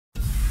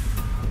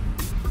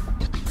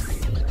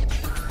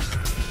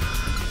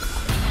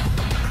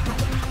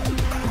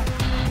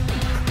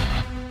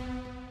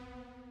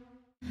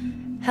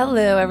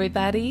Hello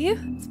everybody!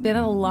 It's been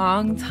a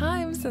long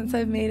time since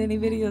I've made any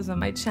videos on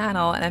my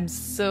channel and I'm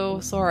so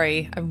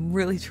sorry. I'm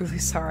really truly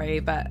sorry,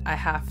 but I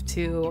have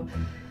to,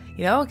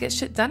 get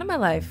shit done in my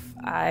life.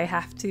 I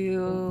have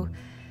to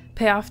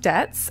pay off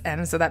debts,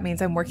 and so that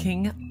means I'm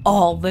working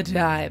all the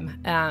time.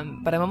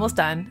 But I'm almost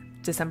done.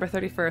 December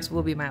 31st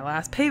will be my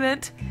last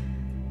payment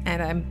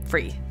and I'm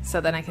free.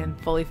 So then I can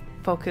fully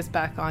focus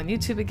back on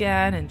YouTube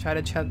again and try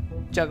to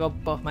juggle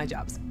both my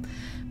jobs.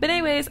 But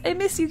anyways, I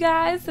miss you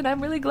guys, and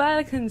I'm really glad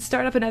I can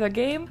start up another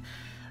game.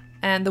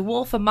 And The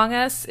Wolf Among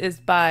Us is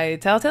by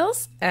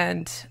Telltales,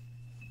 and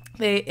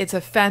it's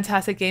a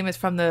fantastic game. It's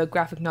from the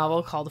graphic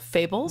novel called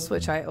Fables,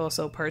 which I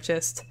also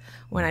purchased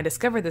when I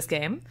discovered this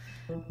game.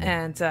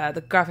 And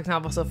the graphic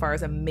novel so far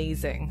is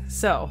amazing.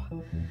 So,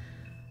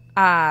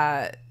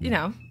 I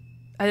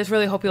just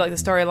really hope you like the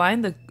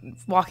storyline. The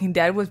Walking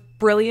Dead was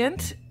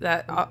brilliant.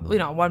 That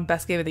won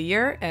Best Game of the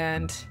Year,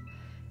 and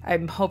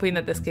I'm hoping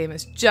that this game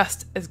is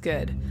just as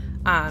good.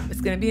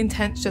 It's going to be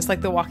intense, just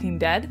like The Walking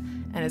Dead,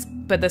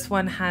 but this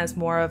one has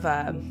more of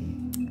a,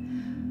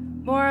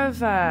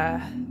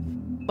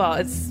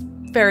 it's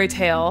fairy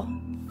tale,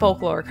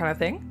 folklore kind of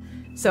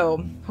thing.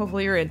 So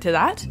hopefully you're into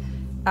that.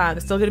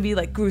 There's still going to be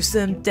like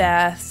gruesome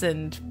deaths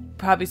and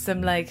probably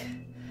some like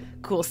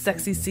cool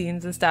sexy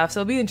scenes and stuff. So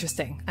it'll be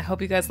interesting. I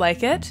hope you guys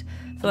like it.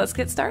 So let's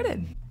get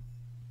started.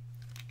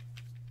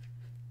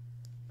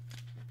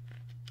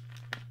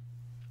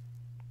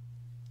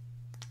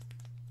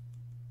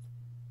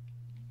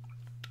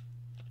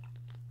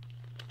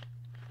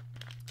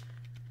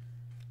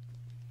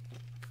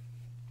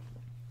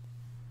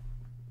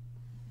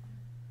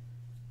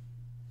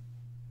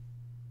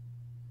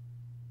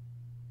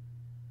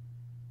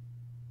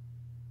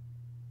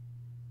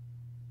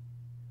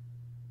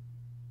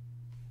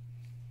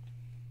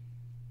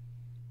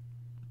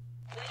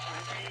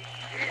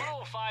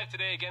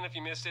 Today again, if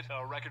you missed it,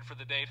 a record for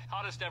the date,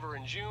 hottest ever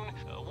in June,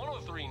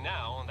 103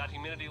 now. That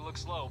humidity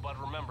looks low,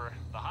 but remember,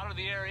 the hotter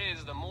the air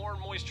is, the more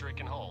moisture it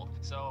can hold.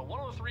 So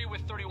 103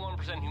 with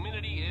 31%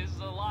 humidity is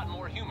a lot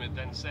more humid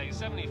than, say,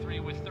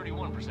 73 with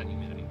 31%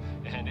 humidity.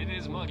 And it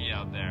is muggy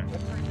out there.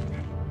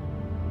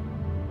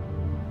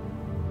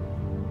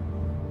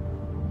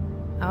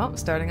 Oh,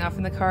 starting off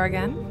in the car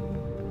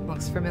again.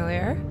 Looks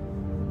familiar.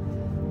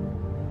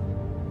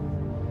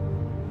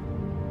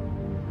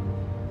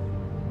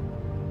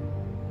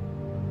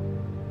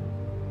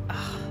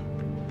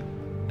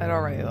 It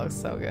already looks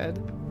so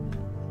good.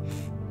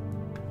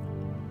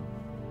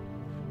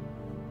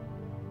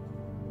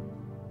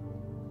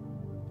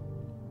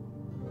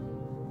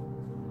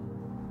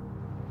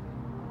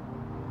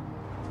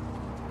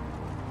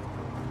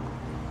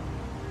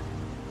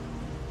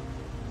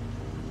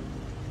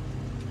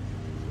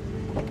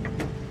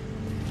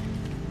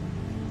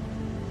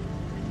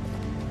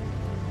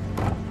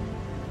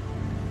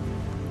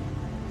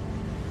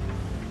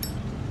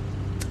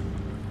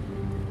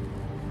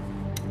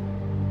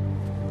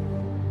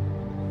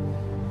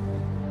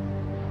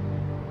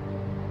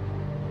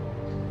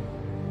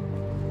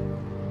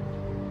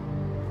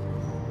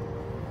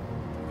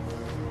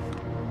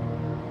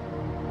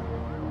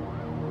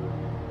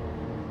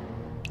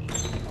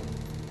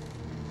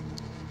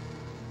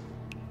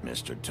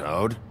 Mr.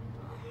 Toad?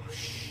 Oh,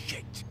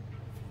 shit.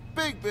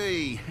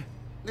 Bigby!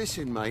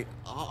 Listen, mate,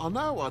 I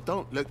know I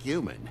don't look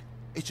human.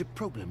 It's a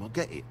problem, I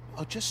get it.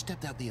 I just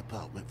stepped out the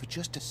apartment for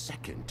just a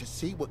second to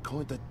see what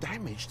kind of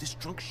damage this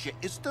drunk shit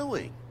is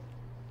doing.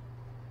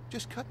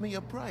 Just cut me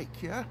a break,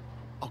 yeah?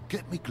 I'll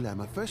get me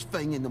glamour first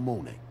thing in the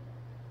morning.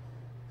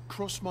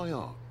 Cross my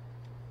heart.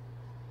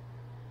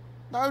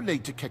 No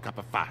need to kick up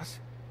a fuss.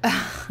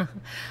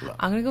 Look,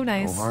 I'm gonna go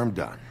nice. No harm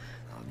done.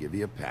 I'll give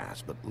you a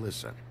pass, but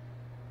listen.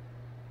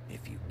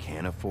 If you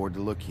can't afford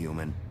to look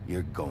human,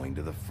 you're going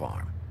to the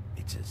farm.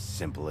 It's as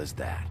simple as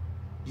that.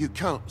 You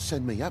can't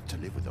send me up to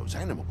live with those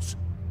animals.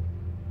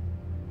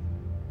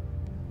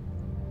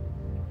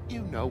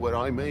 You know what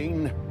I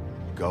mean.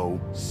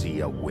 Go see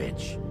a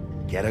witch.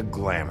 Get a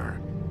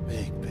glamour.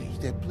 Bigby,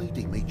 they're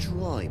bleeding me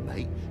dry,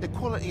 mate. The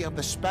quality of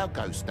the spout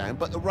goes down,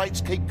 but the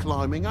rates keep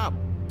climbing up.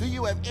 Do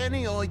you have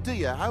any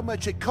idea how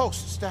much it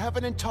costs to have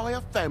an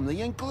entire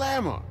family in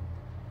glamour?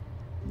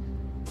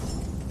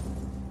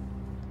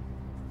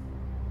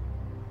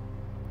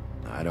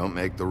 I don't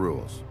make the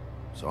rules.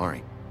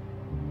 Sorry.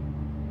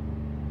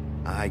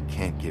 I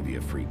can't give you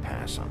a free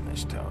pass on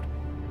this, Toad.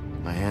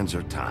 My hands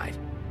are tied.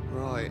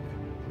 Right.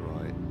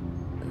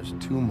 There's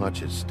too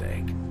much at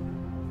stake.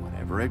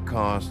 Whatever it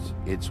costs,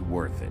 it's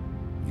worth it.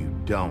 You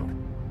don't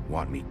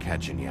want me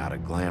catching you out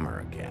of glamour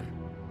again.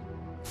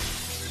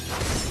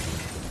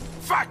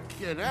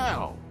 Fucking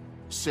hell!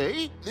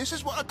 See? This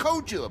is what I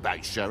told you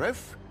about,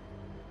 Sheriff.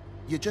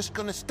 You're just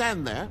gonna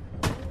stand there?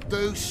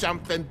 Do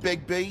something,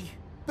 Bigby.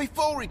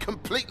 Before he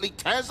completely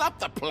tears up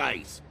the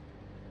place.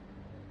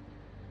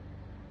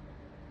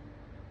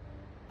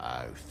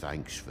 Oh,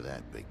 thanks for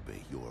that,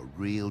 Bigby. You're a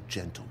real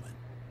gentleman.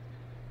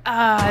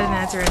 I didn't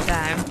answer in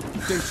time.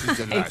 This is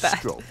a last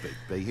straw,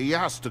 Bigby. He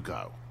has to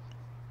go.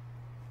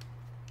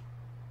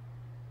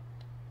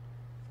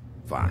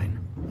 Fine.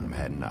 I'm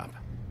heading up.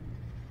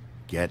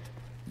 Forget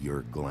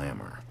your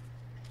glamour.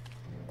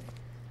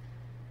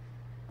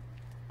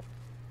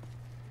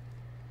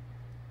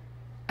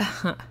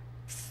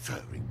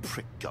 Furry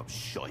prick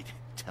gobshite.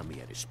 Tell me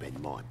how to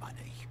spend my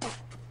money.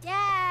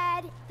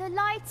 Dad, the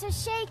lights are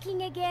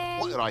shaking again.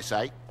 What did I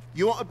say?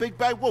 You want a big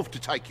bad wolf to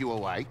take you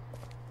away?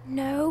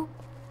 No.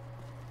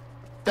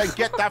 Then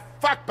get the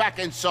fuck back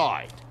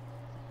inside.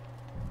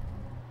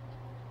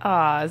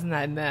 Aw, isn't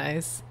that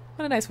nice?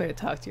 What a nice way to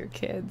talk to your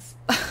kids.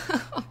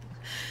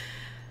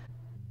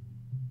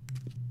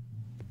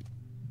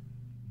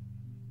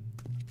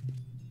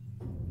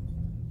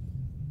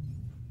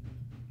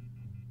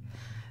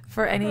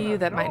 For any of you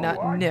that might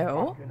not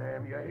know,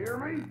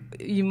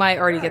 you might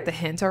already get the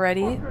hint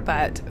already,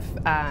 but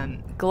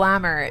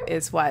glamour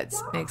is what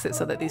makes it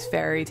so that these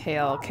fairy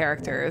tale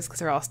characters, because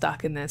they're all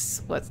stuck in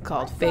this what's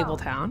called Fable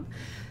Town,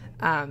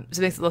 so it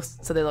makes it look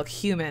so they look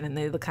human and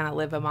they kind of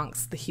live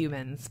amongst the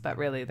humans, but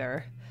really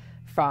they're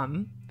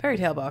from fairy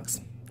tale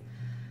books,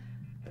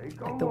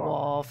 like the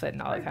wolf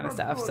and all that kind of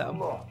stuff.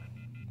 So,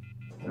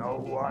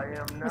 Know who I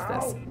am now?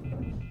 what's this?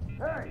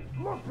 Hey,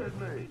 look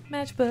at me!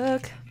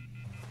 Matchbook.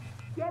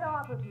 Get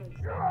off of me.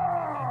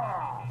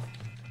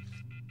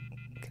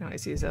 Can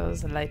always use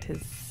those. Light his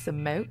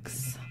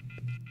smokes.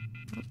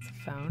 That's a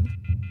phone.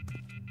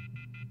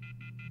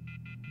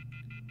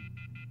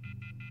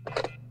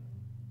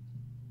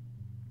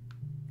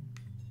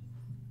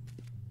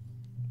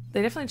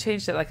 They definitely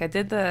changed it. Like I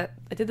did the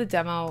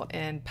demo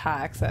in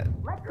PAX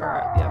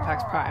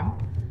PAX Prime,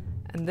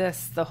 and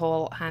the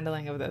whole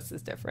handling of this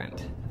is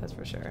different. That's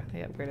for sure.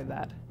 They upgraded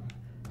that.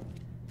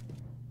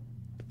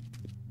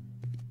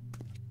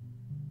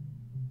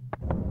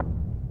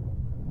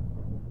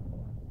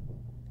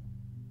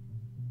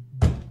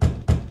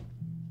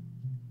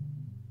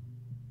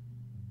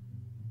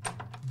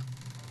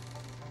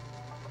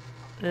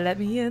 Let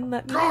me in,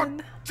 let me in.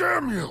 God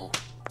damn you!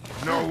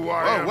 Know who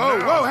I am Whoa,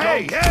 now, whoa,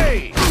 hey, don't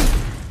hey!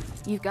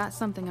 You've got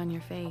something on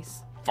your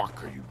face.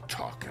 fuck are you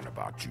talking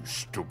about, you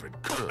stupid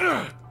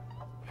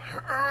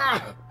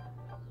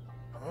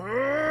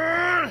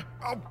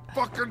I'll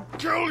fucking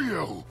kill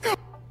you!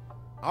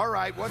 All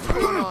right, what's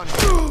going on?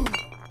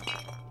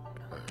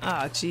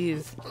 Ah,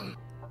 jeez.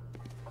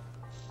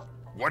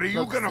 What are you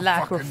Looks gonna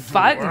like we're fucking do,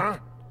 fighting. huh?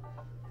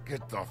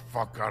 Get the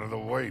fuck out of the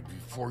way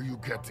before you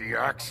get the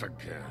axe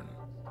again.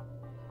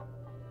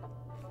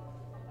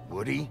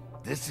 Woody,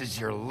 this is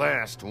your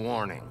last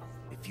warning.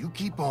 If you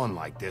keep on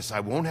like this, I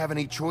won't have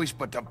any choice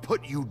but to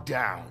put you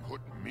down.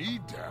 Put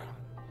me down?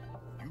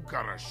 You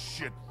got a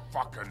shit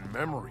fucking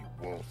memory,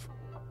 Wolf.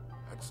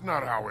 That's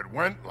not how it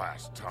went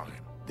last time.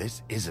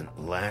 This isn't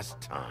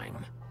last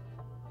time.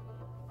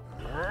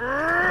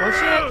 Oh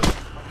shit!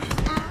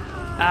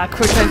 Ah,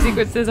 quick time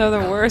sequences are the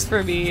worst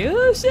for me.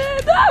 Oh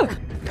shit, no!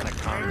 Gotta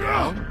calm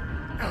down.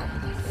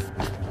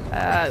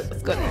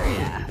 Let's go there,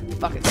 yeah.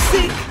 Fucking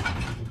sink!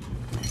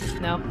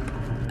 No.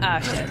 Ah,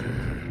 shit.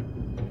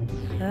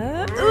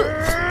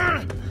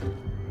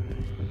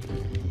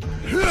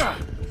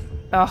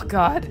 Oh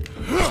god.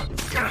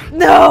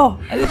 No!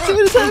 I didn't see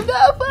what time.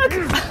 No,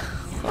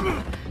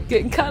 fuck!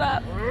 Getting cut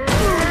up.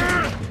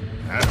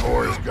 That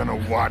whore's gonna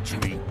watch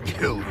me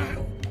kill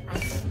you.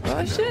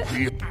 Oh shit.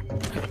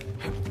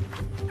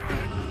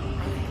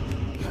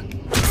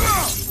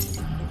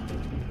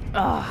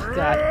 Oh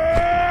god.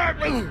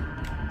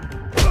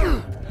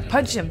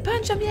 Punch him,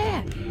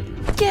 yeah!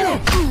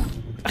 Get him!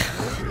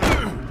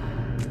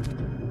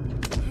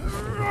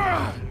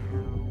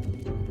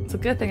 It's a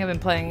good thing I've been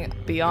playing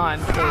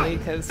Beyond lately,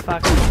 because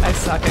fuck, I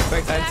suck at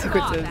quick time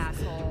sequences.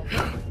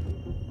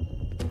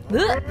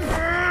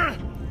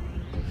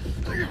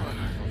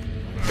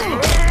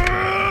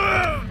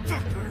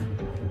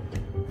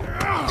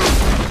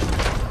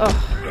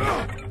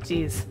 Oh,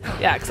 jeez.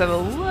 Yeah, because I'm a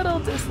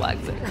little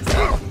dyslexic,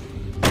 so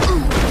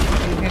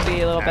it's gonna be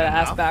a little bit of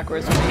ass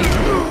backwards for me.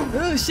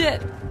 Oh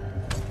shit!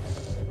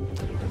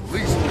 At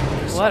least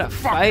it's What a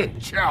fucking fight!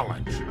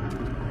 challenge.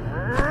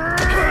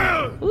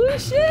 Oh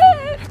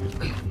shit!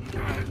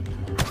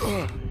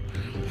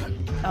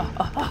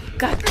 Oh,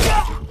 god!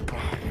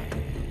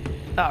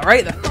 Oh, right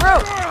in the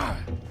throat!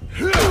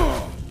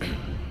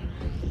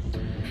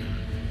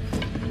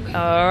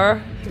 Oh,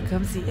 here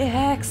comes the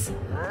axe!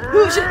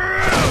 Oh shit!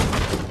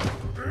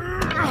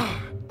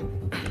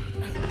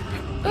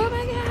 Oh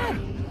my god!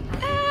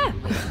 Ah!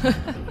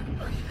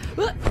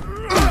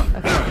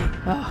 Okay.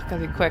 Oh,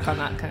 gotta be quick on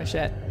that kind of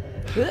shit.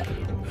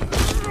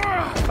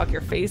 Fuck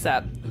your face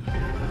up.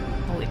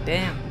 Holy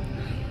damn.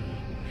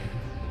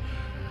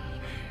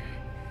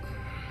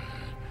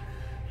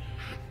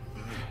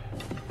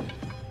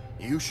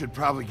 You should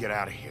probably get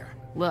out of here.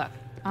 Look,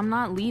 I'm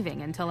not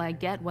leaving until I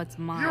get what's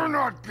mine. You're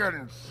not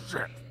getting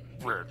shit,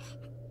 bitch.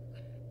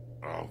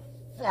 I'll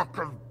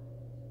fucking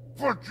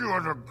put you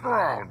on the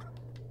ground.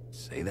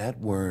 Say that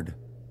word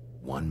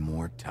one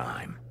more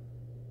time.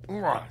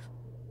 What?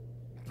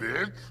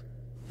 Bitch?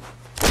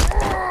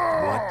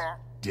 What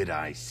did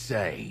I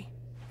say?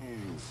 You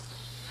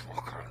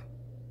fucking...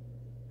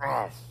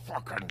 Oh,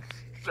 fucking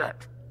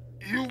shit.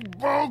 You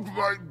broke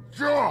my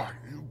jaw,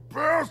 you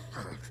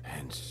bastard!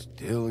 And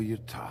still you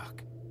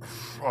talk.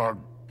 Fuck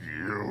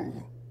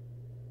you.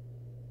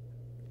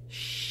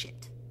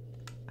 Shit.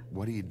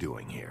 What are you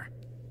doing here?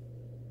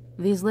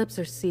 These lips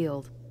are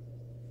sealed.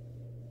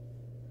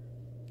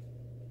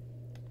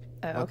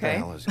 What Okay. the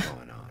hell is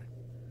going on?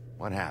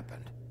 What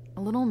happened?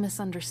 A little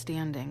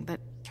misunderstanding that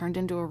turned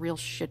into a real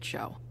shit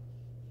show.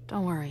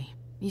 Don't worry,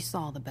 you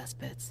saw the best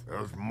bits.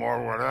 There's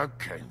more where that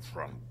came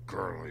from,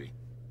 girly.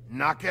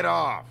 Knock it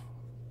off!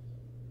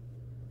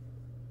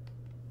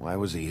 Why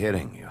was he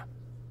hitting you?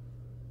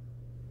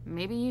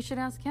 Maybe you should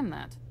ask him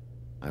that.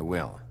 I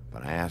will,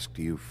 but I asked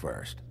you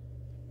first.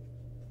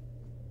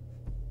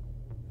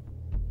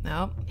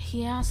 Nope.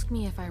 He asked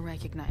me if I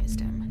recognized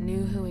him,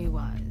 knew who he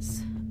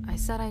was. I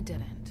said I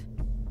didn't.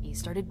 He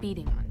started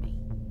beating on me.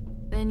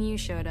 Then you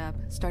showed up,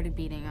 started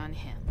beating on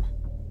him.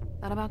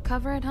 That about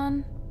cover it,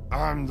 hun?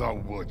 I'm the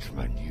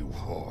woodsman, you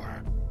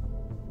whore.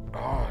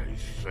 I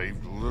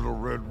saved Little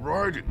Red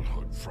Riding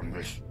Hood from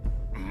this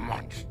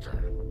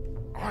monster.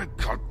 I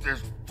cut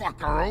this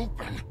fucker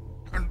open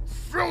and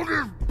filled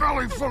his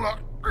belly full of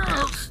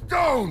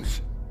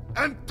stones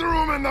and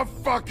threw him in the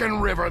fucking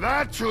river.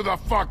 That's who the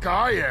fuck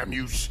I am,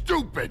 you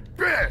stupid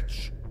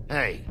bitch!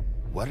 Hey,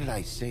 what did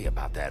I say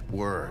about that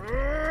word?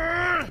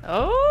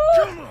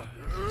 Oh!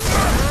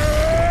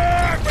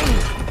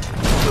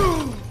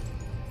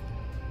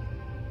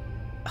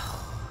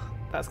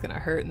 That's gonna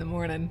hurt in the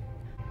morning.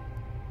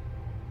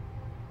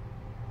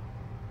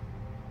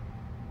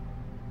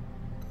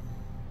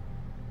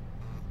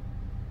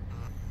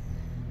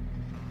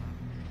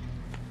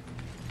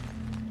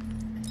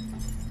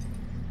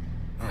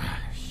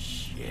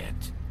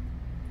 Shit.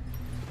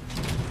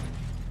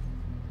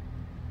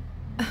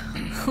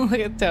 Look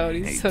at Toad,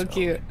 he's Hey, so Toad.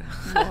 cute.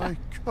 My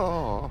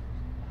car.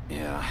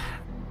 Yeah.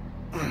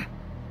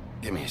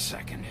 Give me a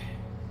second.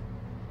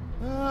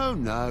 Oh,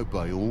 no,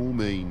 by all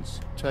means.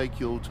 Take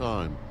your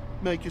time.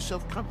 Make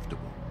yourself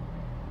comfortable.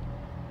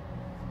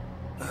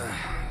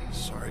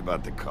 Sorry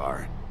about the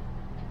car.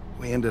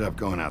 We ended up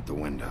going out the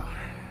window.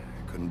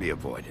 It couldn't be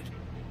avoided.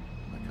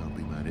 I can't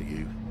be mad at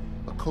you.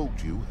 I called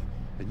you,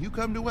 and you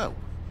come to help.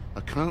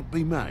 I can't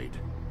be mad.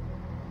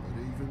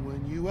 But even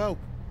when you help,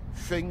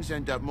 things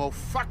end up more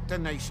fucked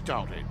than they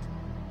started.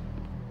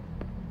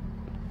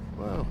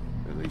 Well,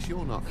 at least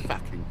you're not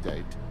fucking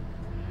dead.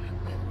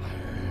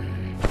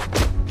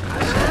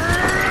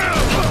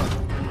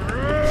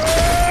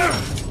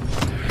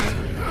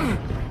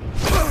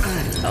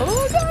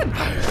 Oh god!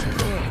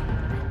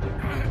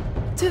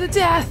 To the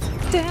death!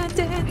 Da,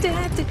 da,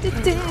 da, da, da,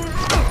 da.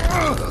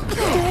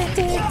 Da,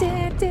 da,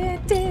 da, da, da,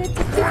 da,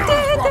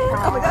 da.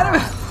 Oh my god!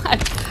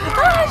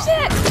 Oh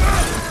shit!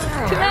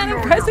 Command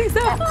and pressing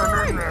so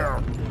hard!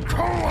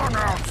 Come on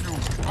out, you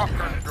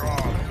fucking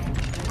dog!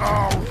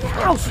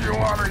 I'll fix you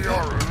out of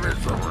your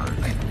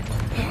misery!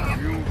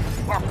 You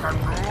fucking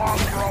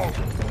mongrel!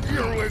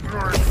 You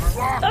ignorant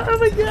fuck! Oh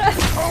my god!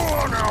 Come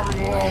on out,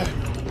 Wolf!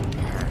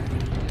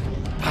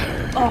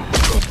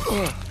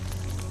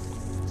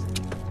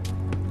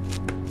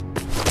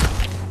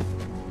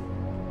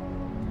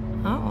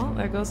 Oh, well,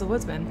 there goes the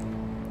woodsman.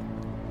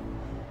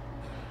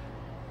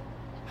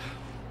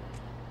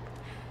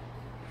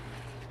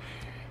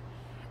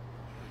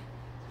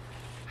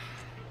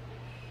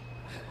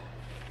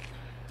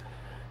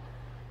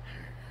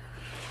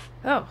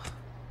 Oh.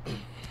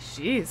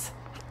 Jeez.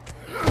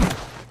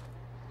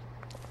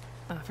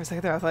 Oh, for a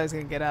second there I thought I was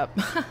gonna get up.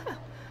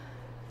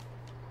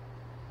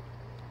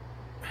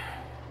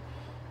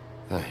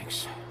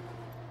 Thanks.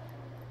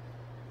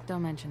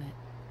 Don't mention it.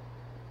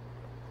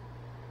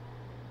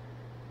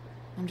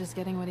 I'm just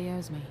getting what he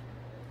owes me.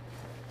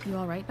 You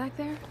alright back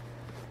there?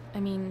 I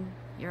mean,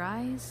 your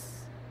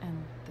eyes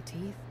and the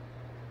teeth?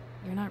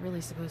 You're not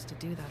really supposed to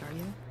do that, are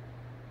you?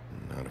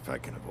 Not if I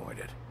can avoid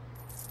it.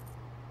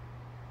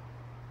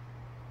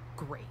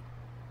 Great.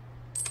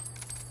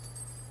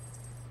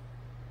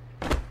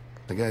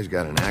 The guy's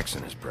got an axe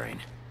in his brain.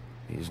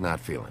 He's not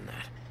feeling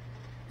that.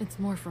 It's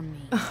more from me.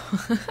 He'll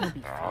be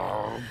fine.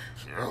 I'll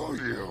kill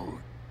you,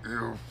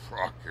 you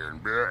fucking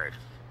bitch!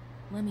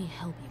 Let me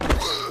help you.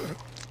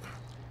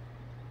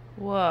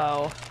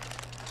 Whoa.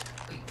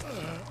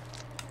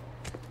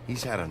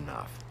 He's had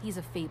enough. He's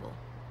a Fable.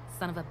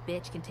 Son of a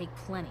bitch can take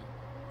plenty.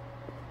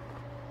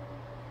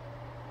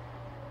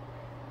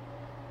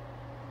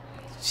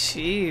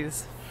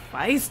 Jeez.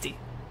 Feisty.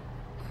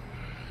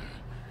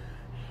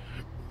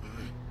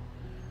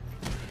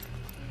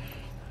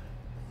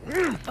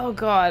 Oh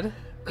god.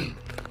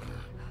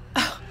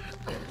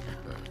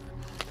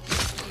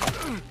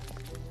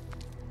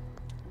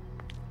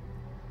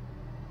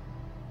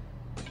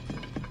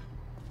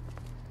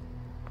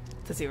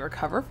 Does he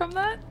recover from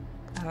that?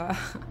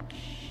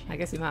 I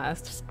guess he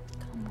must.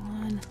 Come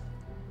on.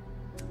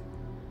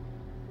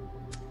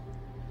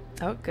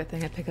 Oh, good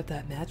thing I picked up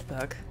that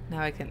matchbook.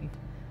 Now I can,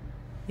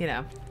 you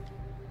know.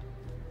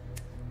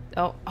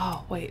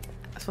 Oh, wait.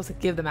 I'm supposed to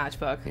give the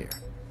matchbook. Here.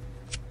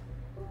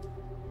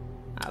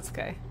 That's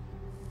okay.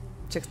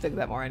 Chicks dig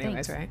that more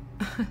anyways, Thanks.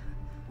 right?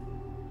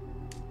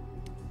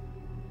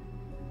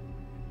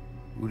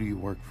 Who do you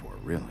work for,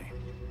 really?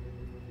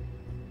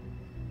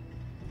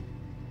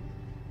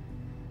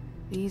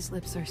 These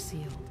lips are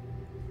sealed.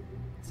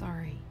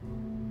 Sorry.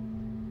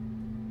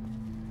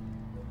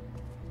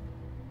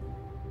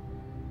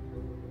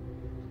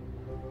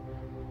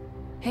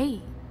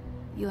 Hey,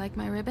 you like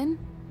my ribbon?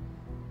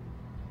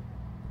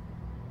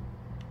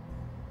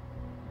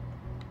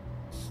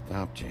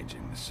 Stop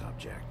changing the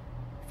subject.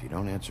 If you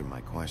don't answer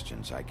my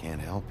questions, I can't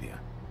help you.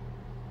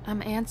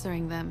 I'm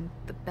answering them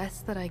the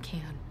best that I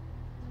can.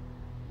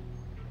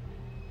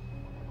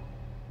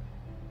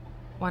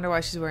 Wonder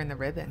why she's wearing the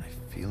ribbon.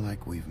 I feel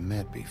like we've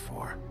met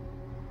before.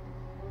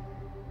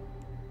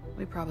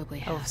 We probably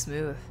have. Oh,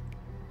 smooth.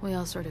 We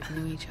all sort of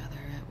knew each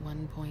other at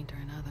one point or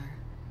another.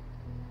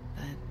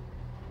 But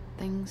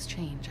things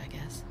change, I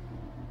guess.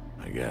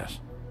 I guess.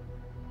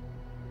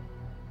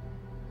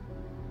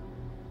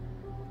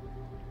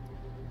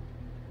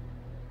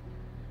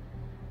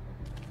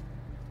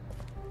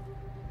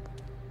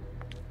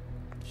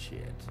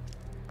 Shit.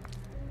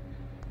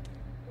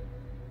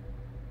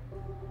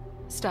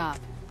 Stop.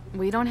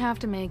 We don't have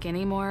to make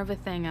any more of a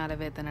thing out of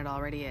it than it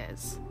already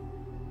is.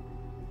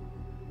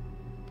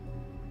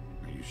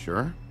 Are you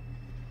sure?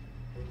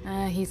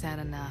 He's had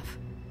enough.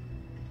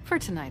 For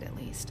tonight, at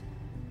least.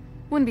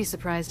 Wouldn't be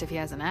surprised if he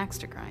has an axe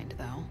to grind,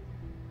 though.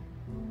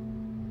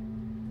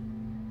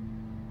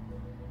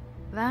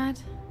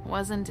 That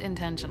wasn't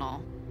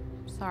intentional.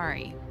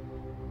 Sorry.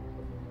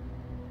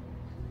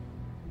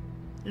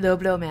 Low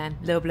blow, man.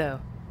 Low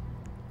blow.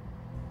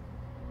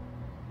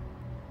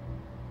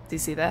 Do you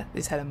see that? They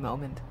just had a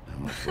moment. How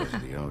much was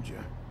the owed you?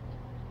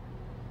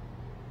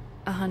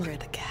 100.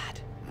 The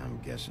cat. I'm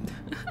guessing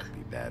it'd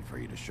be bad for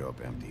you to show up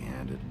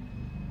empty-handed.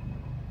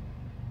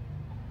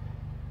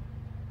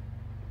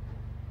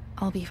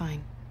 I'll be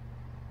fine.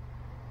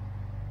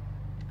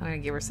 I'm gonna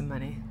give her some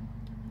money.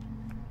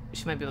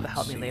 She might be able to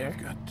help me later.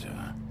 I've got,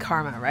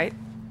 Karma, right?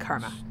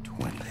 Karma.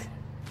 20, 40,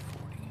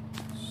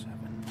 7,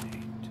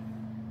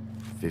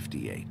 8,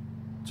 58.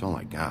 That's all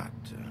I got.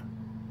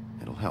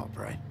 It'll help,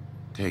 right?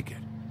 Take it.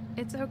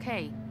 It's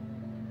okay.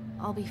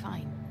 I'll be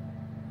fine.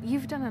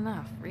 You've done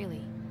enough,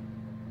 really.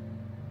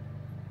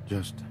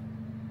 Just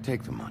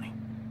take the money,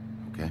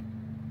 okay?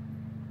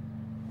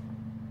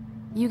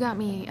 You got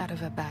me out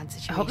of a bad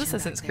situation. I hope this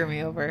doesn't back screw there.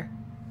 me over.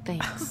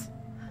 Thanks.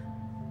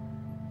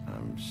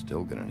 I'm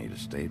still gonna need a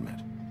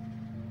statement.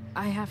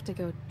 I have to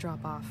go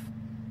drop off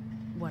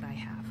what I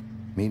have.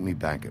 Meet me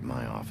back at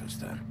my office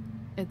then.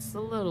 It's a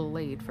little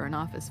late for an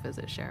office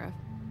visit, Sheriff.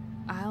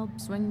 I'll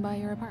swing by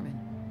your apartment.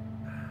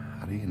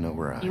 How do you know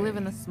where I... You live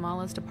in the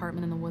smallest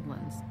apartment in the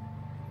Woodlands.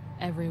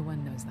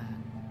 Everyone knows that.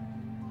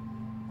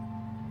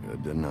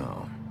 Good to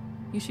know.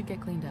 You should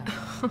get cleaned up.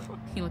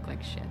 You look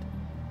like shit.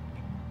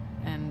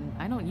 And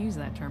I don't use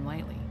that term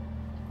lightly.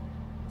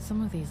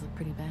 Some of these look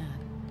pretty bad.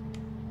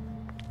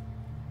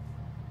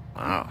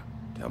 Wow.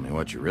 Tell me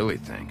what you really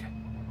think.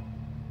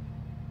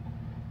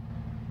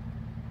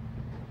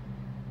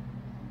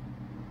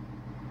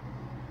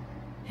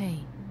 Hey.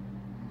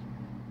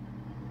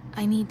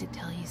 I need to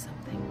tell you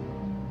something.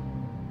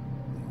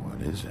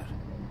 What is it?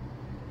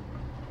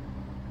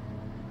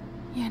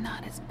 You're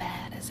not as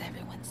bad as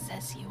everyone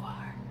says you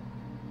are.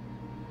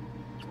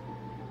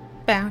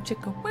 Bow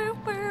chicka wow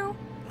wow.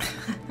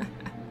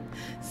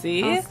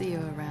 See? I'll see you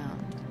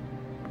around,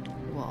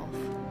 Wolf.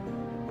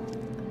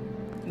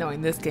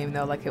 Knowing this game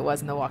though, like it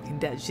was in The Walking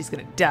Dead, she's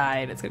gonna die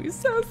and it's gonna be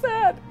so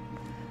sad.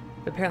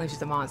 But apparently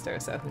she's a monster,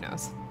 so who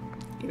knows?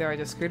 Either I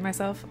just screwed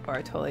myself or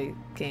I totally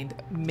gained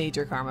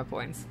major karma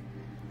points.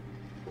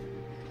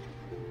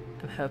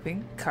 I'm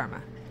hoping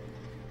karma.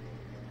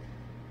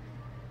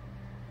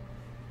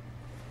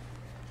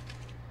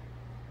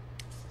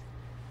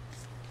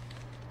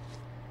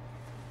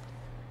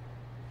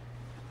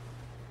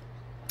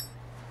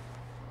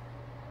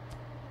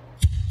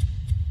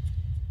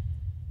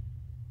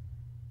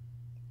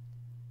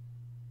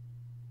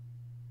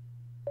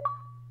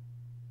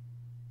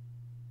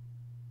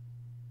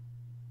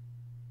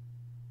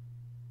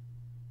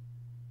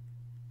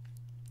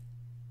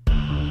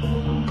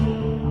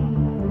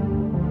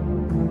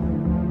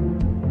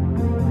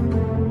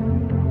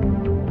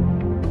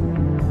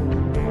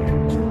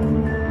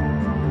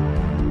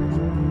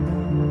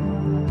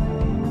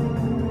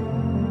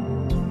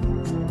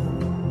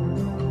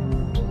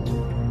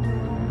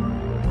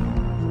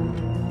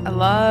 I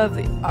love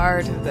the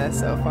art of this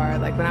so far.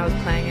 Like when I was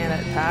playing it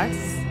at PAX,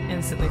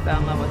 instantly fell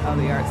in love with how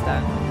the art's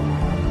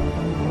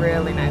done.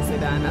 Really nicely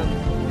done.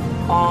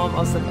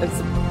 Almost, it's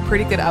a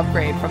pretty good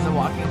upgrade from The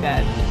Walking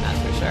Dead, that's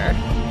for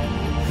sure.